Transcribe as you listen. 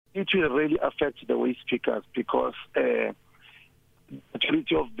it will really affect the waste pickers because the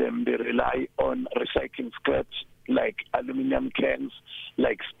majority of them, they rely on recycling scraps like aluminum cans,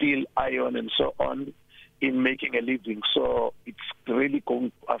 like steel, iron, and so on in making a living. So it's really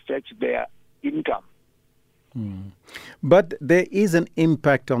going to affect their income. But there is an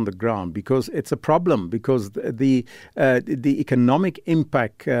impact on the ground because it's a problem, because the economic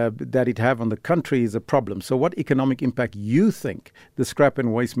impact that it have on the country is a problem. So what economic impact you think the scrap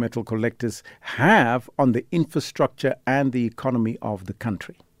and waste metal collectors have on the infrastructure and the economy of the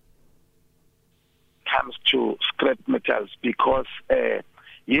country? Comes to scrap metals because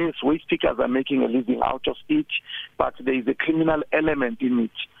yes, waste pickers are making a living out of it, but there is a criminal element in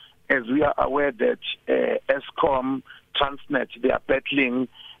it. As we are aware that Eskom, Transnet, they are battling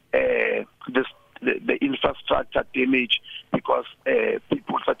the infrastructure damage because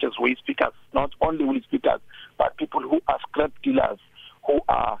people such as waste pickers, not only waste pickers, but people who are scrap dealers, who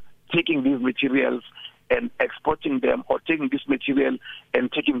are taking these materials and exporting them, or taking this material and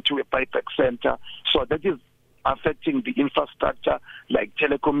taking to a buyback center. So that is affecting the infrastructure like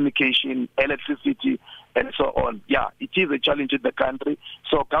telecommunication, electricity, and so on. Yeah, it is a challenge in the country.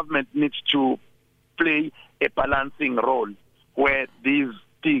 So government needs to play a balancing role where these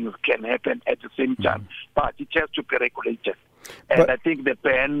things can happen at the same time. But it has to be regulated. And I think the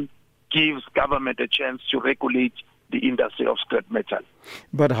ban gives government a chance to regulate the industry of scrap metal.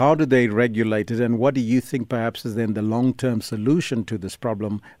 But how do they regulate it, and what do you think perhaps is then the long-term solution to this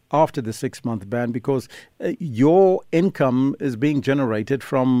problem after the 6-month ban? Because your income is being generated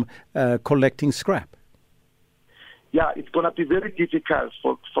from collecting scrap. Yeah, it's going to be very difficult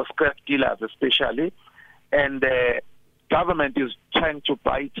for scrap dealers especially, and government is trying to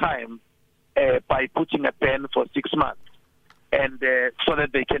buy time by putting a ban for 6 months, and so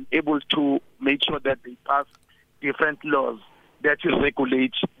that they can able to make sure that they pass different laws that will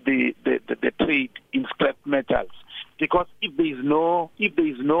regulate the trade in scrap metals. Because if there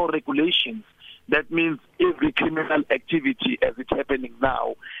is no regulations, that means every criminal activity as it's happening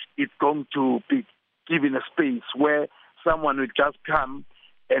now is going to be given a space where someone will just come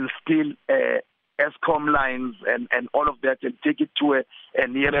and steal Eskom lines and all of that and take it to a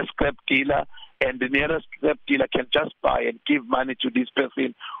nearest scrap dealer, and the nearest scrap dealer can just buy and give money to this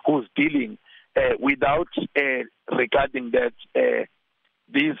person who's dealing without regarding that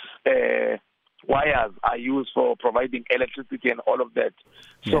these wires are used for providing electricity and all of that.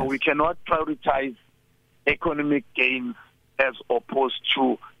 So Yes. we cannot prioritize economic gains as opposed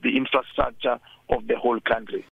to the infrastructure of the whole country.